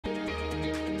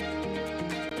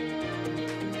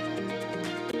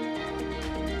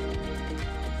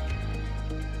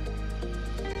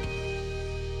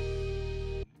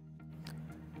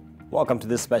Welcome to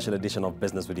this special edition of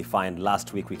Business Redefined.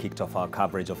 Last week we kicked off our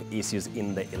coverage of issues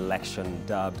in the election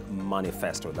dubbed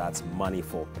Manifesto. That's money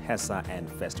for Pesa and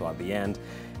Festo at the end.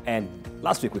 And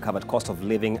last week we covered cost of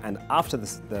living, and after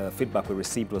this, the feedback we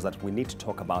received was that we need to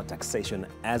talk about taxation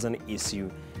as an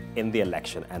issue in the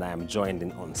election. And I am joined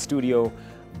on studio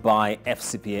by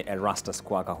FCPA Erastus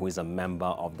Kwaka, who is a member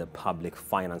of the Public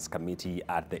Finance Committee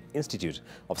at the Institute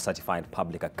of Certified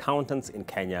Public Accountants in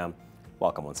Kenya.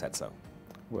 Welcome on set, sir.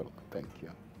 Well, thank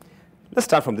you. Let's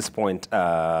start from this point,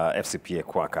 FCPA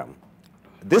Kwaka.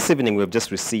 This evening, we've just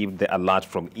received the alert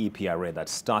from EPRA that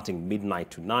starting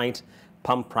midnight tonight,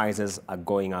 pump prices are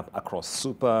going up across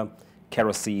super,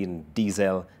 kerosene,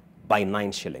 diesel by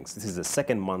 9 shillings. This is the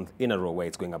second month in a row where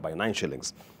it's going up by 9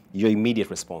 shillings. Your immediate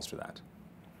response to that?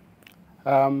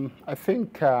 I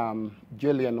think,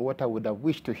 Julian, what I would have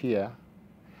wished to hear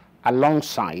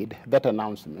alongside that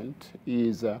announcement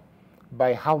is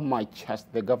by how much has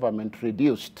the government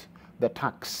reduced the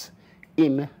tax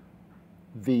in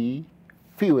the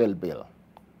fuel bill.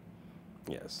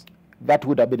 Yes. That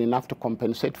would have been enough to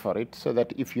compensate for it, so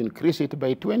that if you increase it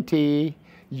by 20,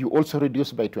 you also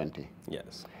reduce by 20.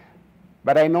 Yes.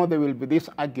 But I know there will be this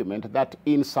argument that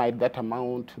inside that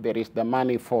amount, there is the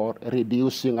money for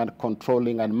reducing and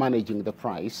controlling and managing the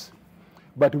price.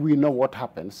 But we know what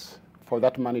happens for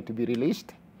that money to be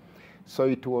released. So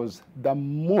it was the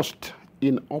most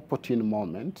inopportune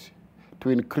moment to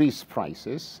increase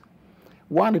prices.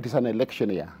 One, it is an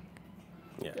election year.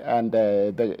 Yeah. And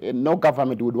no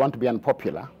government would want to be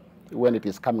unpopular when it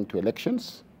is coming to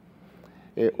elections.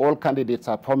 All candidates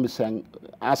are promising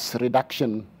us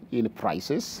reduction in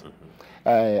prices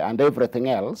and everything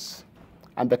else.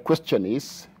 And the question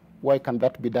is, why can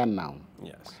that be done now?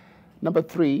 Yes. Number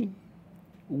 3,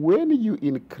 when you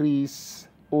increase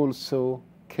also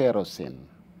kerosene,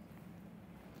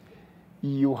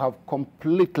 you have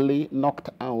completely knocked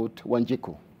out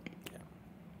Wanjiku. Yeah.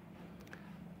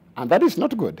 And that is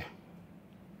not good.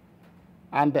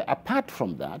 And apart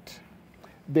from that,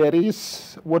 there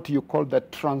is what you call the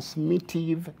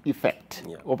transmittive effect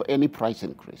of any price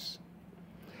increase.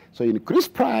 So increase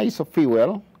price of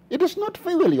fuel, it is not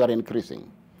fuel you are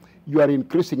increasing. You are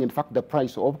increasing, in fact, the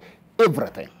price of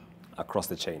everything. Across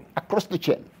the chain. Across the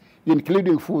chain,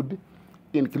 including food,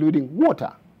 including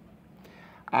water.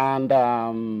 And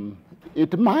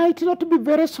it might not be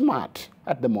very smart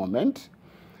at the moment.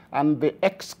 And the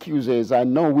excuses I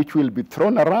know which will be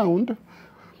thrown around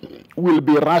will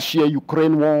be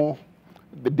Russia-Ukraine war,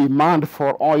 the demand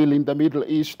for oil in the Middle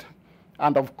East,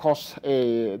 and of course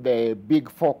the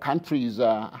big 4 countries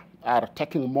are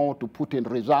taking more to put in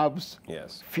reserves,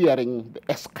 Yes. fearing the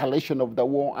escalation of the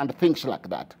war and things like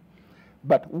that.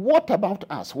 But what about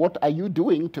us? What are you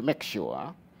doing to make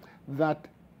sure that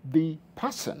the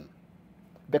person,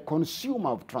 the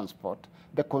consumer of transport,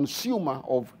 the consumer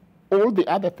of all the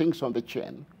other things on the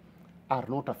chain are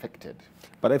not affected?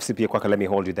 But FCPA Kwaka, let me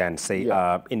hold you there and say,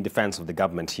 in defense of the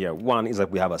government here, one is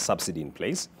that we have a subsidy in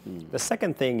place. The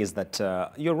second thing is that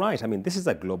you're right. I mean, this is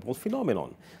a global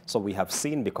phenomenon. So we have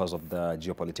seen, because of the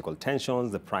geopolitical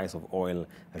tensions, the price of oil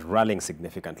rallying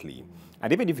significantly.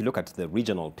 And even if you look at the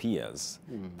regional peers,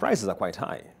 prices are quite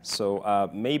high. So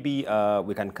maybe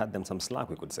we can cut them some slack,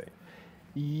 we could say.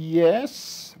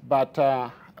 Yes, but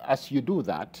as you do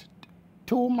that,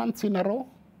 2 months in a row,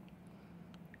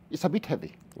 it's a bit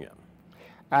heavy. Yeah.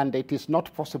 And it is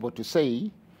not possible to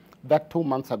say that 2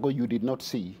 months ago you did not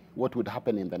see what would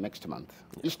happen in the next month.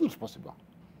 Yeah. It's not possible.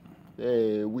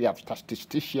 We have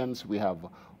statisticians, we have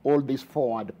all this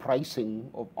forward pricing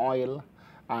of oil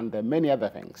and many other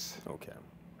things. Okay.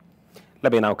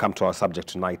 Let me now come to our subject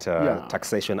tonight,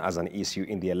 taxation as an issue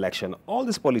in the election. All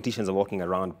these politicians are walking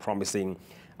around promising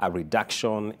a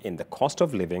reduction in the cost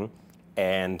of living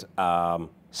and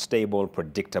stable,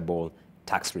 predictable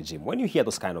tax regime. When you hear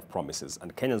those kind of promises,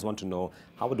 and Kenyans want to know,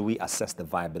 how do we assess the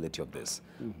viability of this?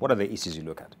 What are the issues you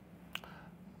look at?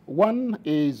 One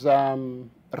is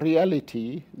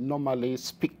reality normally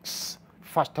speaks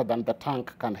faster than the tongue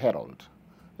can herald,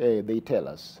 they tell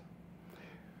us.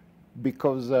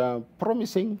 Because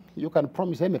promising, you can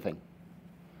promise anything.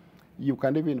 You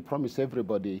can even promise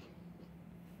everybody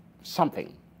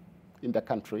something in the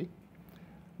country,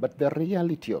 but the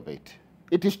reality of it,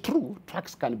 it is true,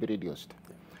 tax can be reduced.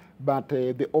 But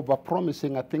the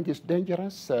over-promising, I think, is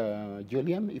dangerous,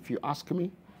 Julian, if you ask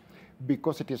me,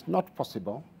 because it is not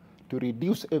possible to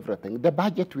reduce everything. The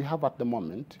budget we have at the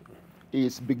moment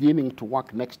is beginning to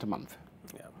work next month.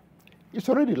 Yeah. It's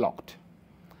already locked.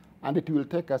 And it will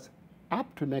take us up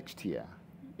to next year,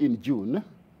 in June,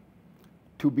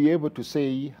 to be able to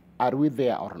say, are we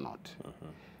there or not?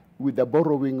 With the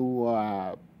borrowing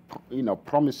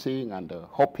promising and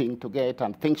hoping to get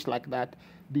and things like that,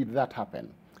 did that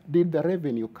happen? Did the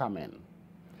revenue come in?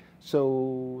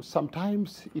 So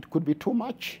sometimes it could be too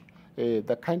much,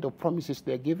 the kind of promises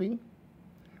they're giving.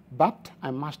 But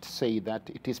I must say that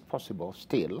it is possible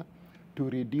still to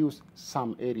reduce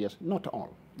some areas, not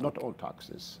all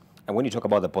taxes. And when you talk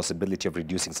about the possibility of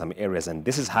reducing some areas, and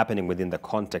this is happening within the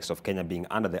context of Kenya being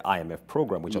under the IMF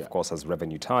program, which of course has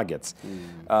revenue targets,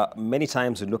 many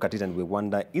times we look at it and we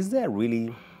wonder, is there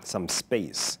really some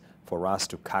space for us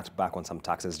to cut back on some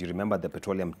taxes? You remember the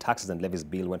Petroleum Taxes and Levies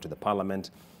Bill went to the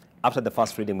Parliament. After the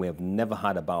first reading, we have never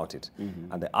heard about it.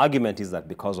 And the argument is that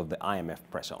because of the IMF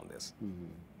pressure on this.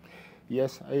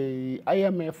 Yes,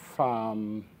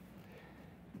 IMF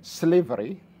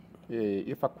slavery,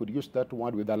 if I could use that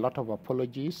word with a lot of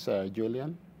apologies,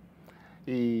 Julian,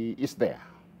 is there.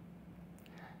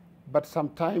 But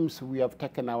sometimes we have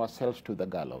taken ourselves to the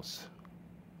gallows.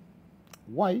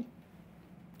 Why?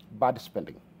 Bad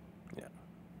spending. Yeah.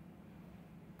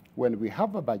 When we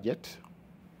have a budget,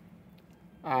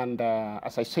 and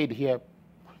as I said here,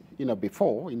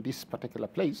 before in this particular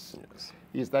place,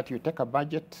 is that you take a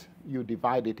budget, you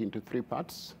divide it into 3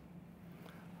 parts.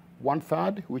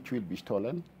 1/3, which will be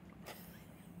stolen.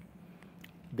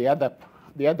 The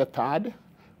other third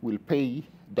will pay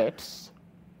debts,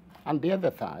 and the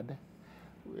other third,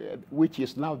 which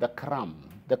is now the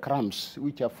crumbs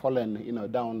which have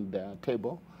fallen, down the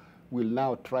table, will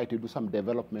now try to do some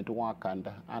development work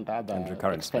and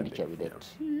other expenditure with it.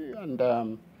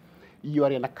 And you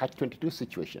are in a catch-22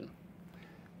 situation.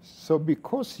 So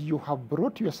because you have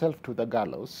brought yourself to the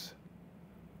gallows,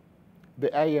 the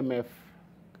IMF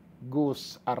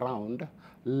goes around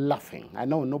laughing. I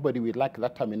know nobody will like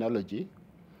that terminology,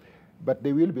 but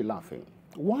they will be laughing.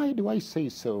 Why do I say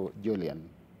so, Julian?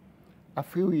 A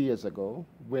few years ago,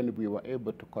 when we were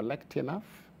able to collect enough,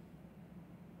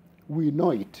 we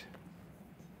know it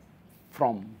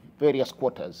from various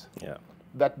quarters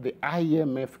that the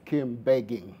IMF came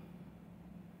begging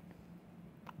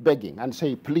and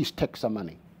say, please take some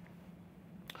money,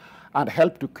 and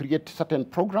help to create certain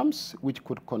programs which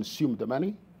could consume the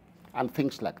money and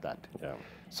things like that. Yeah.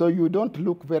 So you don't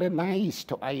look very nice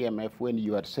to IMF when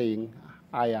you are saying,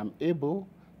 I am able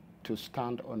to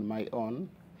stand on my own.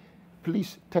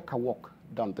 Please take a walk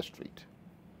down the street.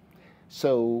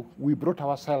 So we brought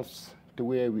ourselves to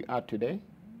where we are today.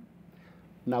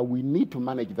 Now we need to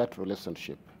manage that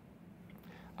relationship.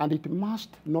 And it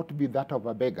must not be that of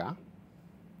a beggar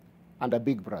and a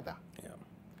big brother. Yeah.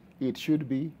 It should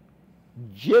be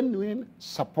genuine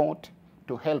support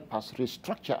to help us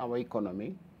restructure our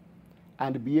economy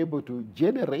and be able to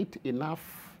generate enough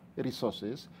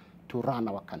resources to run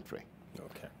our country.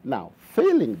 Okay. Now,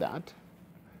 failing that,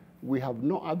 we have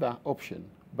no other option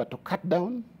but to cut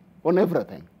down on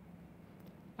everything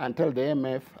and tell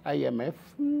the IMF,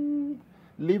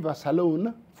 leave us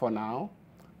alone for now,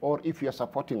 or if you're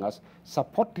supporting us,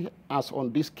 support us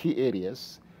on these key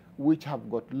areas which have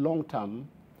got long-term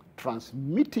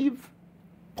transmittive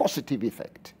positive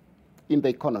effect in the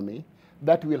economy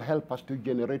that will help us to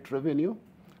generate revenue.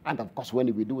 And of course,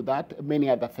 when we do that, many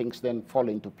other things then fall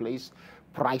into place.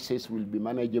 Prices will be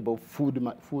manageable, food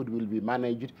will be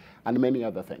managed, and many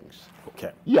other things.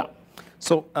 Okay. Yeah.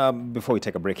 So before we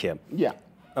take a break here,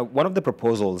 one of the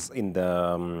proposals in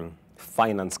the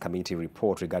Finance Committee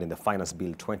report regarding the Finance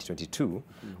Bill 2022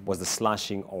 was the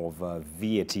slashing of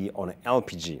VAT on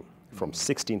LPG from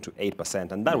 16 to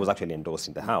 8%, and that was actually endorsed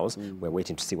in the House. We're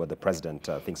waiting to see what the President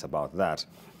thinks about that.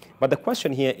 But the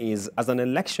question here is, as an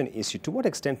election issue, to what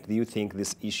extent do you think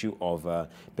this issue of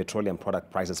petroleum product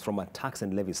prices from a tax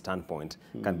and levy standpoint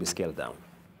can be scaled down?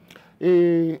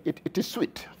 It is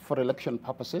sweet for election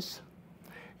purposes,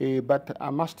 but I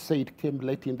must say it came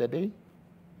late in the day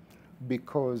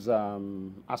because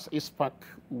as ISPAC,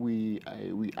 we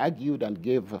argued and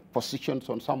gave positions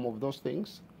on some of those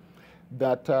things,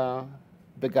 that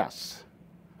the gas,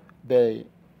 the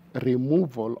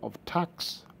removal of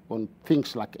tax on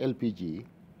things like LPG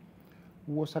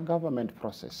was a government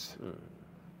process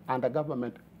and a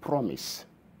government promise.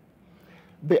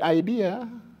 The idea,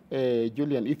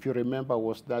 Julian, if you remember,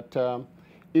 was that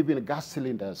even gas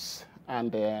cylinders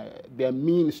and their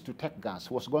means to take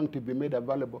gas was going to be made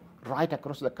available right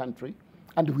across the country,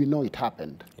 and we know it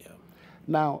happened. Yeah.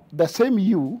 Now, the same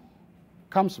you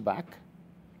comes back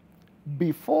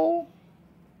before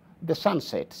the sun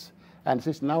sets and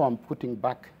says, now I'm putting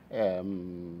back VAT,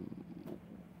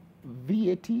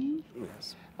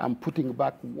 I'm putting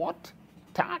back what?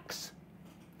 Tax.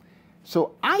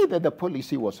 So either the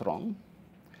policy was wrong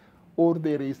or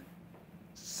there is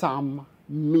some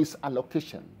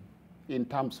misallocation in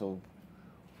terms of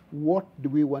what do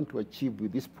we want to achieve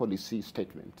with this policy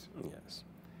statement? Yes.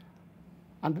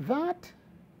 And that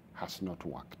has not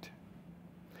worked.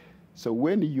 So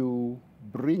when you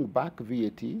bring back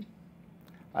VAT,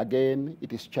 again,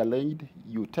 it is challenged,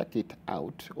 you take it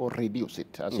out or reduce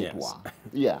it, as it were.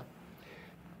 Yeah.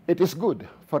 It is good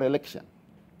for election.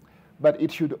 But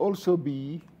it should also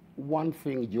be one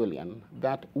thing, Julian,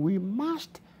 that we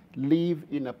must live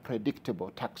in a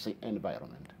predictable tax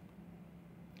environment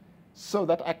so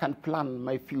that I can plan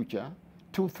my future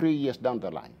 2-3 years down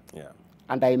the line. Yeah.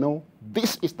 And I know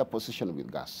this is the position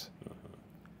with gas.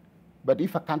 But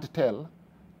if I can't tell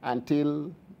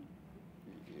until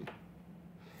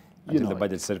the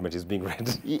budget statement is being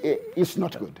read, it's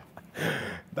not good.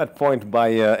 That point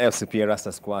by FCP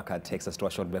Erastus Kwaka takes us to a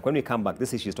short break. When we come back,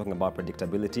 this issue is talking about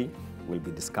predictability. We'll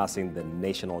be discussing the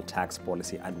national tax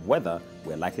policy and whether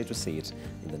we're likely to see it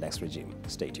in the next regime.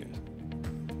 Stay tuned.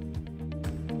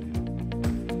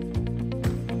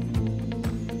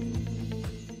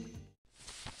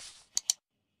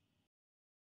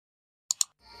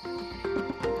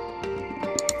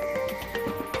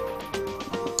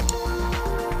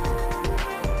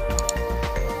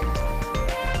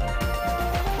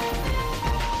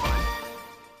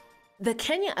 The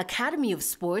Kenya Academy of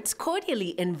Sports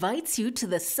cordially invites you to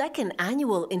the second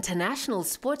annual International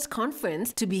Sports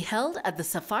Conference to be held at the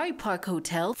Safari Park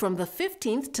Hotel from the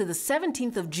 15th to the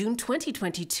 17th of June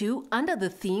 2022 under the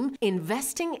theme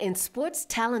Investing in Sports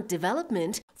Talent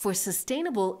Development for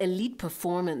Sustainable Elite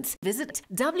Performance. Visit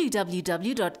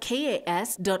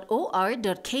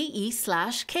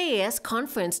www.kas.or.ke/KAS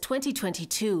Conference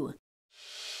 2022.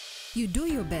 You do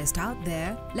your best out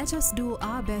there, let us do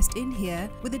our best in here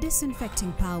with the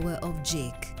disinfecting power of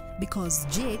Jake. Because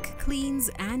Jake cleans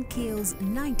and kills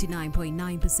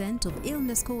 99.9% of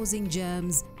illness-causing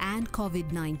germs and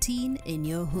COVID-19 in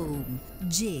your home.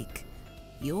 Jake,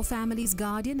 your family's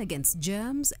guardian against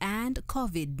germs and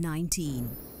COVID-19.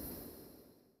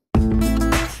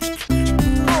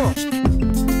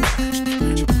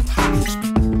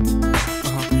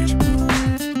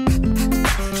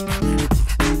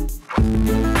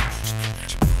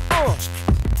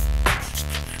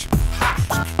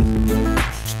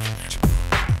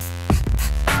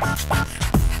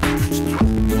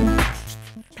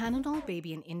 Panadol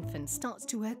Baby and Infant starts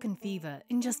to work on fever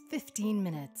in just 15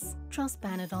 minutes. Trust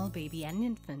Panadol Baby and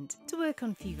Infant to work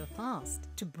on fever fast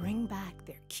to bring back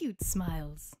their cute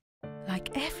smiles.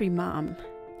 Like every mom,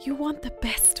 you want the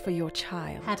best for your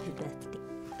child. Happy birthday.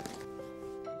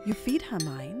 You feed her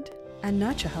mind and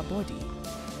nurture her body.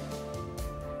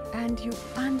 And you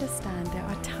understand there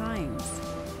are times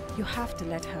you have to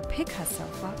let her pick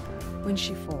herself up when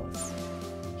she falls.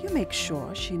 You make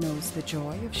sure she knows the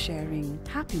joy of sharing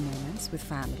happy moments with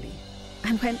family.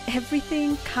 And when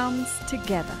everything comes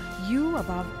together, you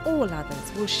above all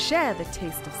others will share the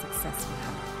taste of success with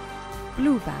her.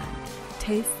 Blue Band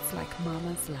tastes like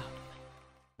mama's love.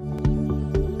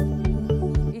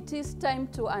 It is time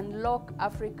to unlock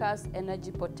Africa's energy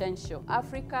potential.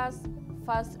 Africa's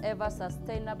first ever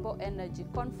Sustainable Energy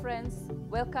Conference.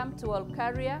 Welcome to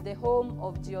Olkaria, the home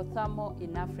of geothermal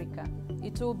in Africa.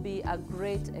 It will be a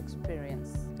great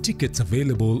experience. Tickets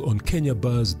available on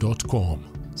kenyabuzz.com.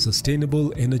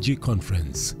 Sustainable Energy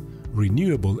Conference.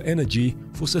 Renewable energy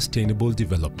for sustainable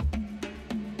development.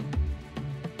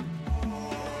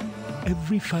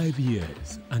 Every 5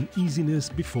 years, uneasiness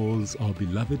befalls our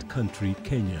beloved country,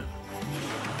 Kenya,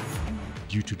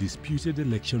 due to disputed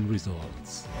election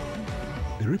results.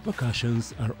 The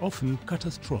repercussions are often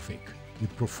catastrophic,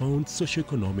 with profound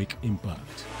socio-economic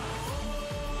impact.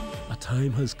 A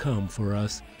time has come for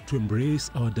us to embrace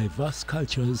our diverse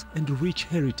cultures and rich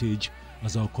heritage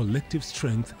as our collective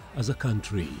strength as a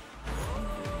country.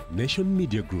 Nation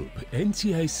Media Group,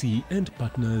 NCIC and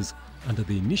partners under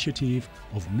the initiative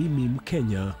of MIMIM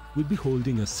Kenya will be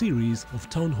holding a series of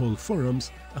town hall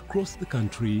forums across the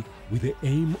country with the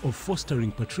aim of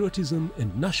fostering patriotism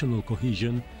and national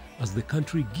cohesion as the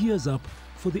country gears up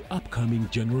for the upcoming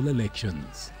general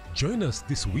elections. Join us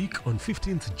this week on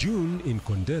 15th June in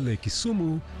Kondele,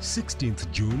 Kisumu, 16th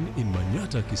June in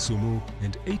Manyata, Kisumu,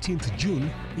 and 18th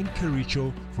June in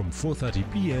Kericho from 4:30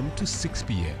 p.m. to 6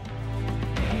 p.m.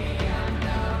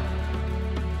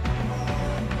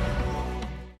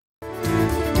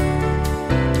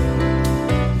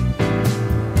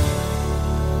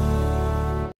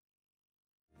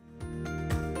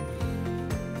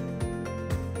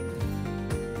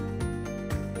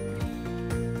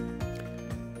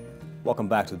 Welcome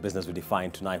back to Business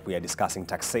Redefined. Tonight we are discussing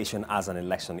taxation as an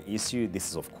election issue. This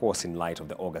is of course in light of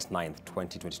the August 9th,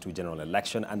 2022 general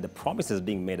election and the promises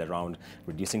being made around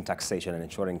reducing taxation and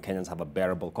ensuring Kenyans have a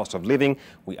bearable cost of living.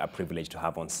 We are privileged to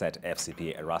have on set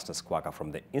FCPA Erastus Kwaka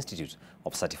from the Institute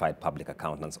of Certified Public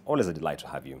Accountants. Always a delight to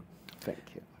have you. Thank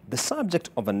you. The subject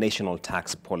of a national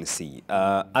tax policy.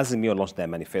 As Azimio launched their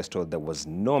manifesto, there was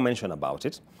no mention about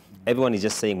it. Everyone is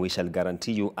just saying we shall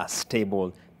guarantee you a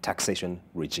stable taxation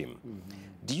regime.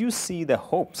 Do you see the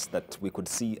hopes that we could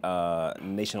see a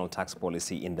national tax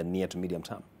policy in the near to medium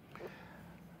term?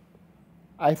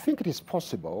 I think it is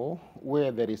possible.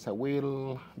 Where there is a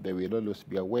will, there will always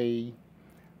be a way.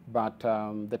 But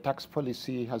the tax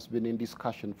policy has been in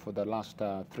discussion for the last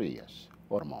 3 years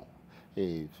or more.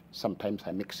 Sometimes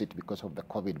I mix it because of the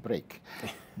COVID break.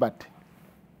 But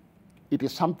it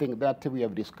is something that we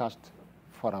have discussed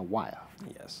for a while.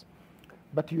 Yes.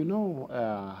 But you know,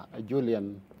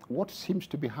 Julian, what seems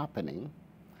to be happening,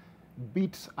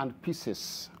 bits and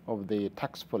pieces of the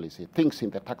tax policy, things in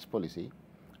the tax policy,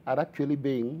 are actually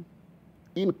being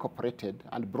incorporated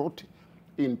and brought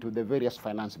into the various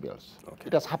finance bills. Okay.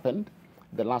 It has happened.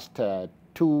 The last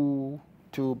two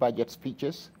budget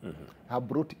speeches have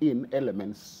brought in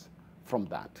elements from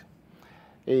that.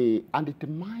 And it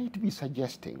might be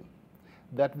suggesting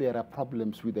that there are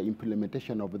problems with the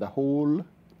implementation of the whole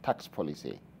tax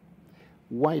policy.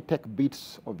 Why take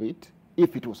bits of it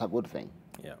if it was a good thing?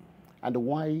 Yeah. And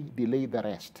why delay the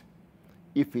rest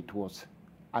if it was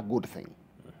a good thing?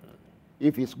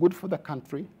 If it's good for the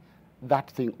country,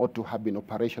 that thing ought to have been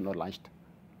operationalized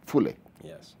fully.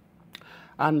 Yes.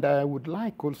 And I would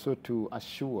like also to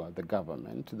assure the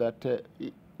government that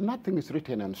nothing is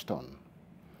written in stone.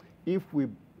 If we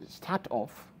start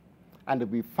off and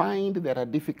we find there are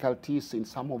difficulties in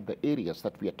some of the areas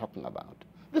that we are talking about,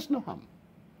 there's no harm.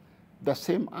 The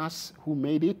same as who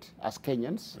made it as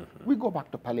Kenyans, we go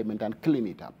back to Parliament and clean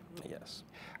it up. Yes.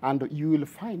 And you will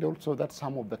find also that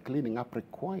some of the cleaning up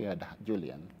required,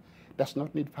 Julian, does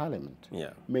not need Parliament. Yeah.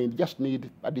 May just need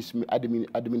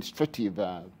administrative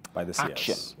by the CS.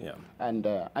 Action. Yeah. And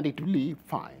it will be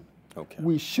fine. Okay.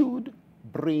 We should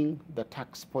bring the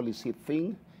tax policy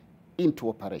thing into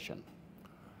operation.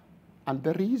 And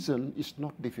the reason is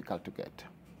not difficult to get.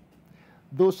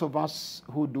 Those of us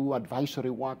who do advisory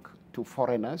work to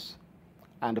foreigners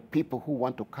and people who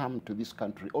want to come to this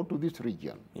country or to this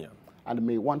region and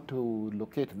may want to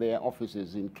locate their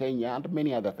offices in Kenya and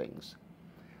many other things,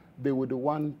 they would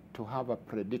want to have a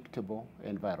predictable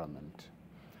environment.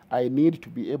 I need to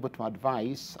be able to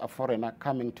advise a foreigner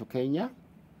coming to Kenya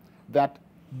that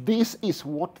this is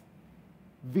what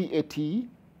VAT,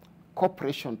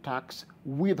 corporation tax,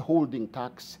 withholding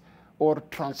tax, or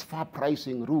transfer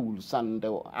pricing rules and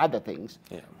other things,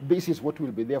 this is what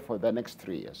will be there for the next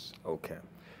 3 years. Okay.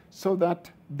 So that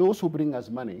those who bring us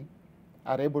money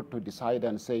are able to decide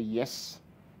and say, yes,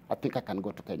 I think I can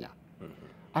go to Kenya.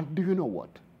 And do you know what?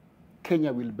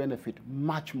 Kenya will benefit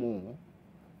much more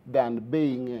than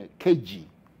being cagey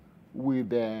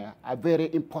with a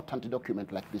very important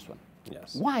document like this one.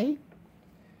 Yes. Why?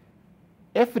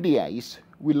 FDIs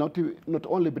will not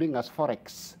only bring us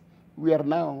Forex. We are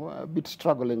now a bit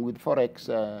struggling with Forex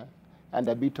and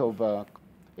a bit of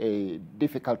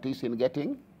difficulties in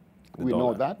getting. We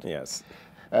know that. Yes.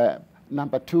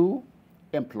 Number two,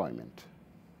 employment.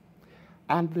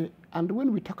 And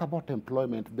when we talk about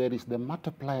employment, there is the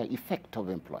multiplier effect of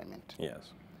employment.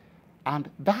 Yes. And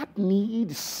that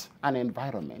needs an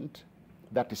environment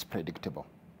that is predictable.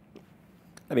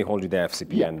 Let me hold you there,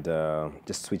 FCP, and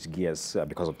just switch gears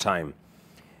because of time.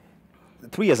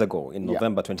 3 years ago, in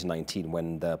November 2019,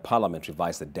 when the Parliament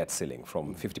revised the debt ceiling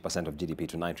from 50% of GDP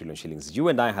to 9 trillion shillings, you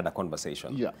and I had a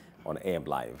conversation on AM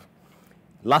Live.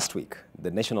 Last week, the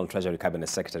National Treasury Cabinet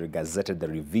Secretary gazetted the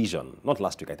revision, not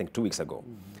last week, I think 2 weeks ago,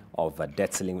 of a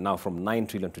debt ceiling now from 9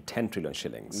 trillion to 10 trillion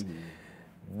shillings.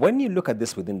 When you look at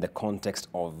this within the context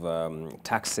of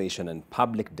taxation and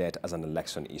public debt as an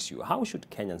election issue, how should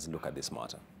Kenyans look at this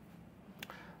matter?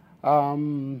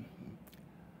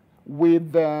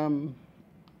 With a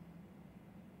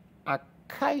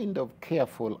kind of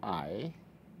careful eye,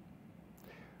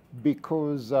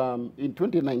 because in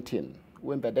 2019,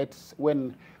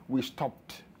 when we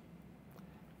stopped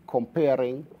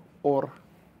comparing or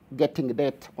getting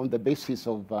debt on the basis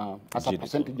of as a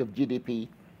percentage of GDP,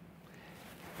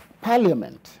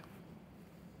 Parliament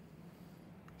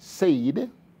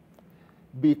said,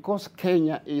 because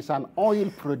Kenya is an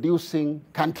oil-producing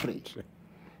country,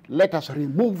 let us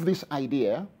remove this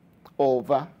idea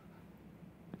of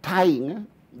tying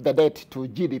the debt to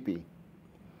GDP.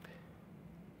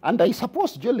 And I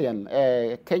suppose, Julian,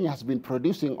 Kenya has been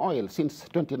producing oil since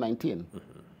 2019.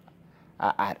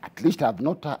 At least I've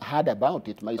not heard about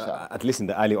it myself. At least in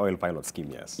the early oil pilot scheme,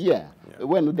 yes. Yeah,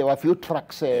 when there were a few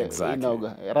trucks Exactly. you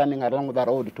know, running along the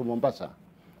road to Mombasa.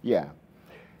 Yeah.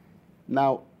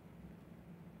 Now,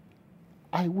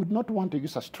 I would not want to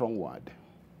use a strong word,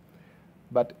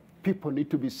 but people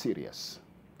need to be serious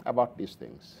about these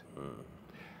things.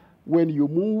 When you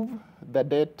move the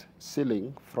debt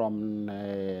ceiling from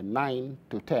 9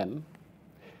 to 10,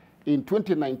 in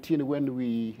 2019, when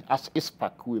we, as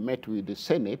ISPAC, we met with the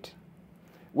Senate,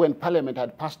 when Parliament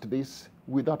had passed this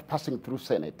without passing through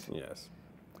Senate. Yes.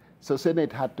 So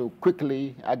Senate had to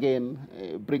quickly, again,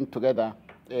 bring together,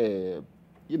 you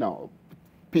know,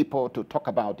 people to talk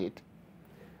about it.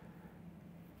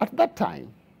 At that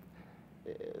time,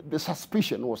 the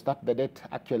suspicion was that the debt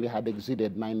actually had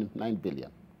exceeded 9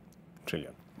 billion.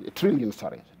 Trillion.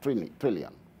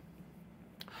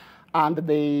 And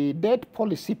the debt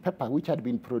policy paper, which had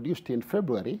been produced in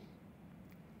February,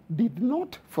 did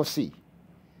not foresee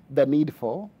the need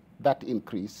for that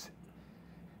increase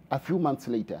a few months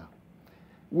later,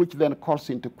 which then calls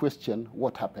into question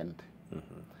what happened.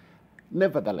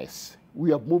 Nevertheless,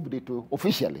 we have moved it to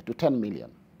officially to 10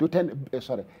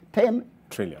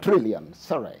 trillion.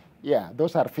 Sorry. Yeah,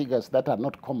 those are figures that are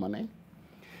not common. Eh?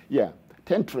 Yeah,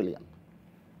 10 trillion.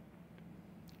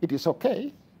 It is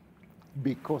okay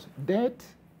because debt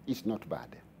is not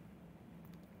bad.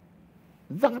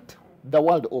 That the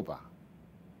world over.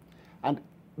 And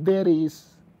there is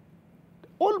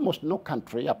almost no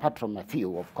country, apart from a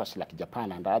few, of course, like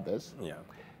Japan and others,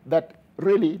 that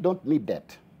really don't need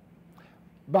debt.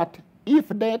 But if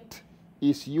debt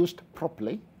is used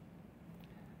properly,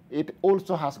 it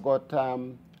also has got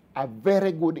a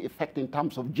very good effect in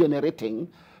terms of generating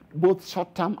both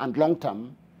short-term and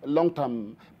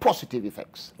long-term positive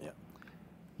effects,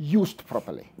 used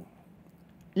properly.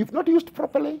 If not used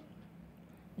properly,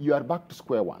 you are back to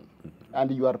square one,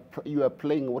 and you are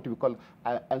playing what we call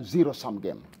a zero-sum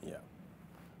game. Yeah.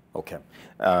 Okay.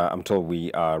 I'm told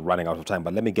we are running out of time,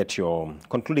 but let me get your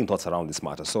concluding thoughts around this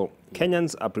matter. So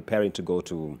Kenyans are preparing to go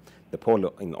to the poll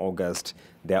in August.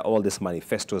 There are all these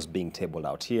manifestos being tabled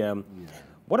out here.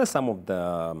 What are some of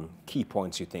the key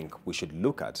points you think we should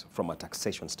look at from a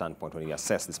taxation standpoint when we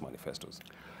assess these manifestos?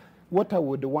 What I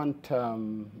would want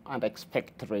and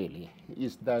expect really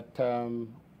is that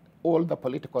all the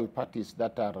political parties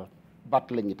that are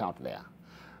battling it out there,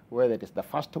 whether it is the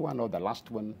first one or the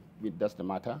last one, it doesn't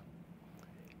matter,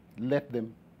 let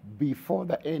them, before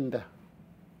the end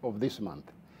of this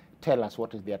month, tell us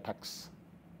what is their tax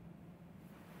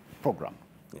program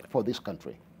for this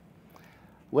country.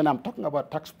 When I'm talking about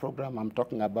tax program, I'm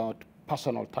talking about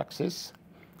personal taxes,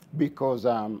 because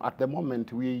at the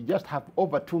moment we just have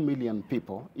over 2 million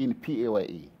people in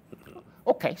PAYE.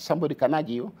 Okay, somebody can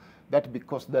argue that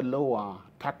because the lower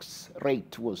tax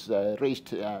rate was raised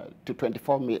to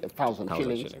 24,000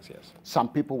 shillings, some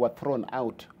people were thrown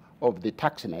out of the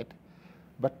tax net.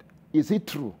 But is it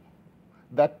true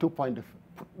that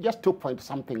just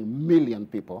 2-point-something million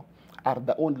people are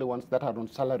the only ones that are on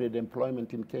salaried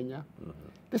employment in Kenya?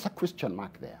 There's a question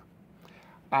mark there.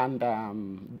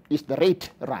 And is the rate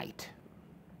right?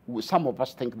 Some of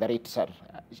us think the rates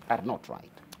are not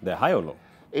right. They're high or low?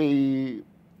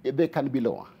 They can be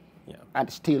lower, and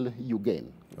still you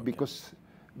gain. Because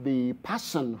the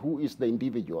person who is the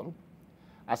individual,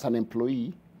 as an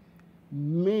employee,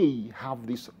 may have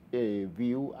this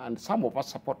view, and some of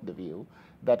us support the view,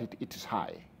 that it is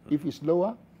high. If it's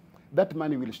lower, that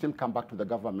money will still come back to the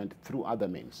government through other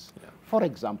means. For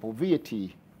example, VAT,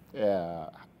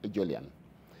 Julian.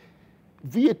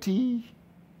 VAT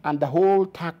and the whole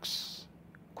tax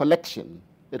collection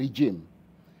regime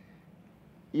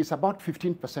is about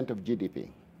 15% of GDP.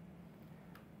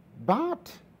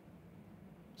 But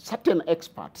certain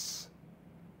experts,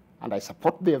 and I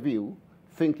support their view,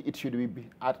 think it should be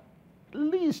at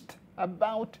least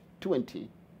about 20,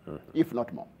 if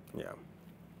not more,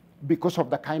 because of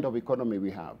the kind of economy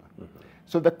we have.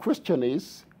 So the question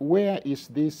is, where is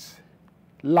this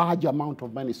large amount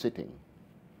of money sitting?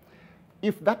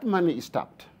 If that money is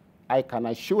tapped, I can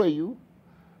assure you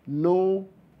no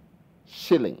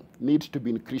shilling needs to be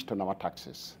increased on our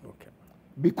taxes,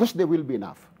 because there will be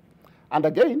enough. And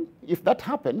again, if that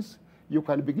happens, you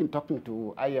can begin talking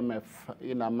to IMF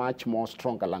in a much more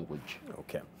stronger language.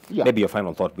 Okay. Maybe your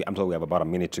final thought. I'm sorry, we have about a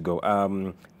minute to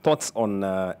go. Thoughts on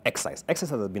excise. Excise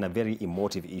has been a very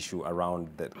emotive issue around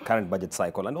the current budget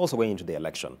cycle and also way into the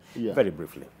election. Very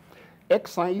briefly.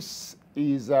 Excise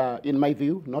is, in my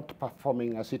view, not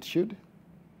performing as it should.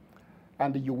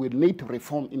 And you will need to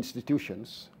reform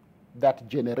institutions that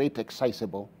generate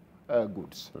accessible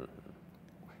goods.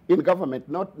 In government,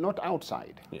 not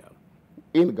outside. Yeah.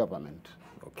 In government.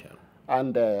 Okay.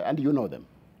 And you know them.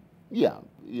 Yeah,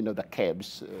 you know, the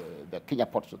cabs, the Kenya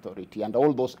Ports Authority, and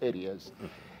all those areas.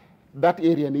 That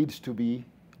area needs to be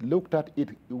looked at. It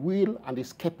will and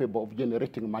is capable of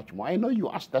generating much more. I know you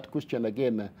asked that question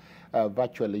again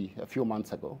virtually a few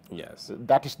months ago. Yes.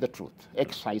 That is the truth.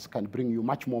 Excise can bring you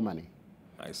much more money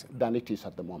than it is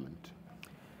at the moment.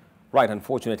 Right,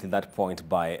 unfortunately, that point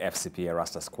by FCP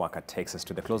Erastus Kwaka takes us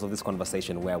to the close of this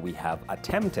conversation, where we have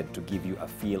attempted to give you a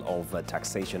feel of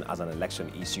taxation as an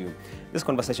election issue. This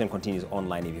conversation continues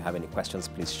online. If you have any questions,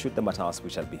 please shoot them at us. We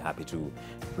shall be happy to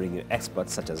bring you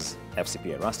experts such as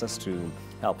FCP Erastus to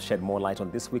help shed more light on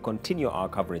this. We continue our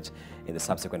coverage in the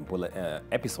subsequent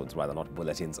episodes, rather not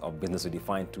bulletins, of Business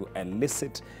Redefined to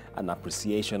elicit an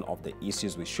appreciation of the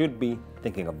issues we should be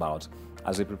thinking about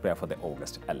as we prepare for the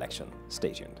August election.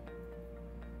 Stay tuned.